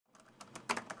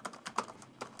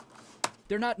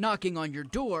They're not knocking on your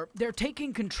door, they're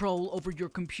taking control over your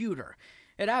computer.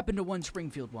 It happened to one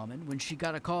Springfield woman when she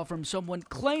got a call from someone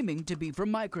claiming to be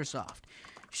from Microsoft.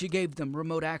 She gave them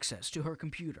remote access to her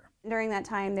computer. During that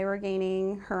time, they were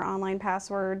gaining her online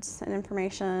passwords and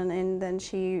information, and then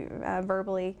she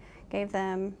verbally gave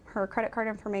them her credit card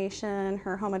information,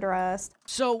 her home address.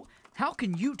 So, how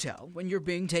can you tell when you're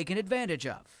being taken advantage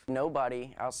of?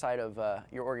 Nobody outside of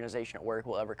your organization at work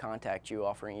will ever contact you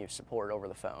offering you support over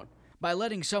the phone. By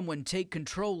letting someone take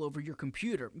control over your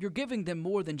computer, you're giving them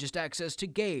more than just access to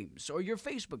games or your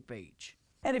Facebook page.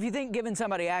 And if you think giving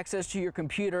somebody access to your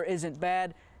computer isn't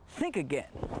bad, think again.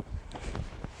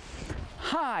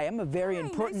 Hi, I'm a very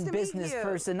important business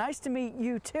person. Nice to meet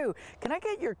you too. Can I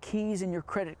get your keys and your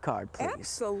credit card, please?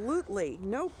 Absolutely,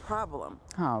 no problem.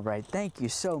 All right, thank you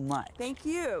so much. Thank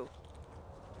you.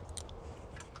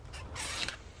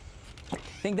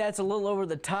 Think that's a little over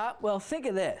the top? Well, think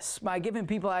of this. By giving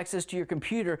people access to your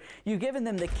computer, you've given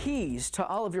them the keys to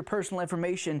all of your personal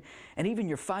information and even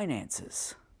your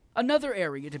finances. Another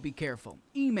area to be careful,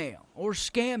 email or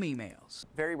scam emails.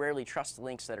 Very rarely trust the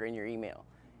links that are in your email,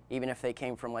 even if they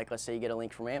came from, like, let's say you get a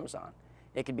link from Amazon.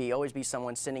 It could always be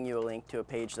someone sending you a link to a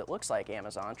page that looks like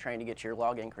Amazon, trying to get your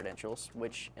login credentials,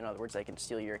 which, in other words, they can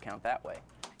steal your account that way.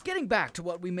 Getting back to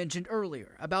what we mentioned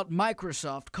earlier about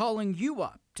Microsoft calling you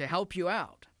up to help you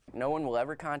out. No one will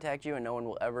ever contact you and no one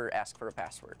will ever ask for a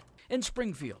password. In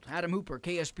Springfield, Adam Hooper,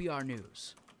 KSPR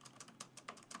News.